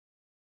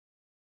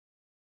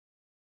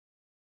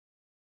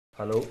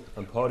Hello,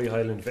 I'm Paddy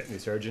Highland, veterinary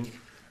surgeon, and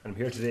I'm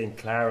here today in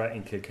Clara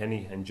in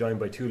Kilkenny and joined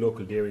by two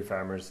local dairy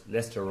farmers,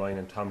 Lester Ryan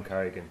and Tom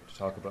Carrigan, to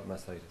talk about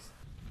mastitis.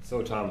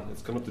 So Tom,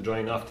 it's come up to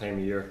drying off time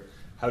of year.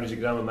 How did you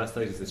get on with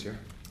mastitis this year?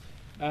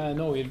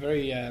 No, we had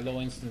very low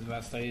incidence of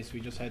mastitis. We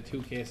just had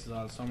 2 cases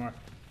all summer,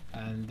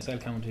 and the cell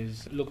count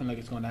is looking like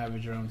it's going to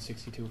average around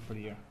 62 for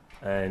the year.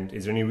 And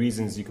is there any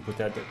reasons you could put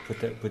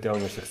down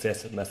your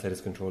success at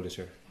mastitis control this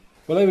year?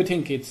 Well, I would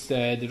think it's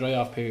the dry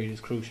off period is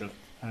crucial,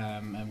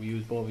 and we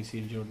use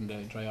Boviseal during the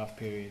dry off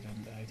period,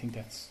 and I think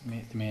that's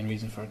the main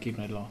reason for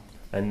keeping it low.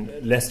 And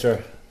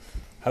Lester,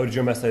 how did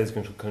your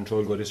mastitis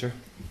control go this year?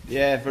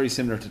 Yeah, very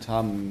similar to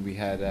Tom. We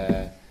had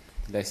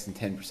less than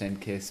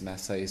 10% case of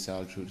mastitis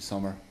all through the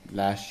summer.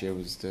 Last year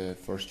was the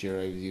first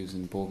year I was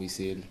using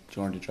Boviseal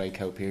during the dry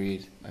cow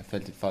period. I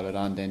felt it followed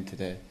on then to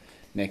the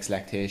next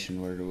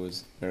lactation where there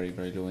was very,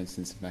 very low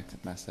incidence of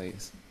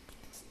mastitis.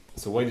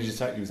 So why did you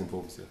start using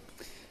Boviseal?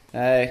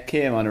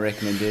 Came on a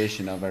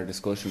recommendation of our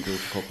discussion group.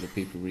 A couple of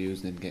people were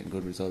using it and getting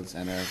good results,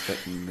 and our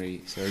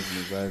veterinary surgeon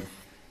as well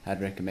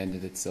had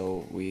recommended it,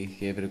 so we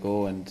gave it a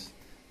go and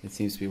it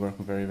seems to be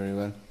working very, very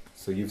well.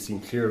 So you've seen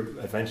clear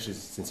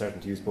advantages since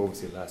starting to use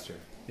Boviseal last year?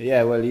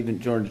 Yeah, well, even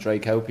during the dry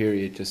cow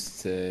period,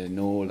 just to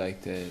know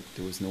there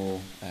was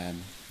no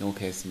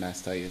case of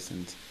mastitis,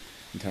 and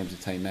in terms of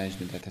time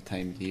management at that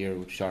time of the year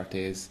with short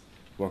days,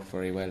 worked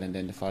very well, and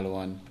then the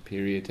follow-on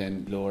period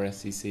and lower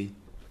SCC.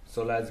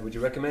 So lads, would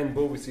you recommend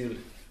Boviseal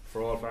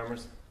for all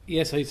farmers?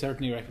 Yes, I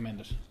certainly recommend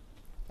it.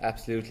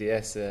 Absolutely,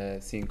 yes.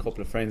 Seen a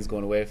couple of friends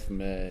going away from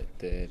the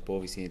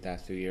Boviseal in the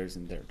last few years,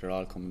 and they're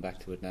all coming back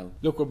to it now.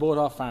 Look, we're both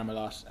off farm a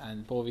lot,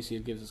 and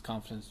Boviseal gives us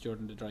confidence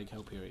during the dry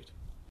cow period.